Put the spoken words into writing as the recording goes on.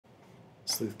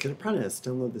Sleuthkit apprentice.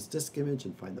 Download this disk image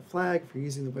and find the flag for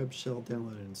using the web shell.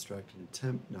 Download an instructed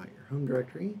temp, not your home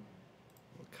directory.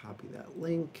 We'll copy that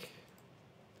link.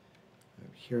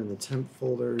 Here in the temp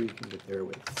folder, you can get there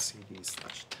with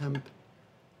cd/temp.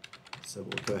 So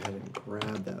we'll go ahead and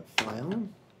grab that file.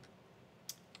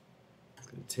 It's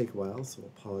going to take a while, so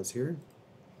we'll pause here.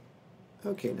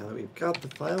 Okay, now that we've got the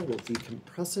file, we'll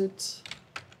decompress it.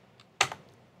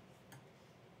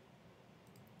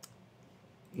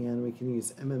 And we can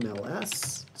use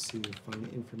mmls to find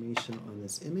information on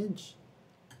this image.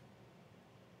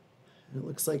 And it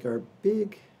looks like our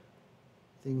big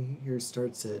thing here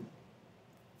starts at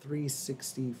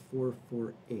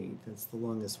 360,448. That's the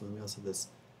longest one. We also have this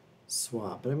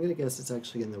swap, but I'm going to guess it's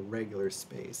actually in the regular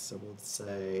space. So we'll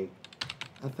say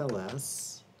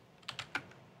FLS,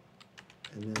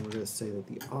 and then we're going to say that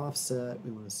the offset,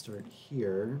 we want to start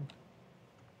here.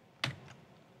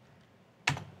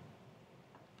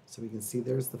 So we can see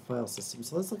there's the file system.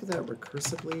 So let's look at that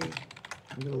recursively.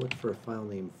 I'm going to look for a file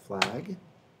named flag.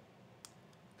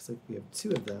 Looks like we have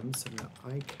two of them, so I'm going to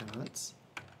icat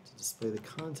to display the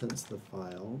contents of the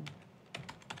file.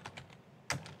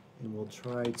 And we'll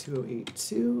try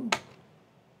 2082.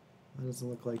 That doesn't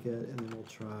look like it. And then we'll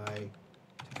try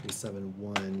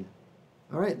 2371.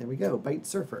 All right, there we go, Byte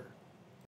Surfer.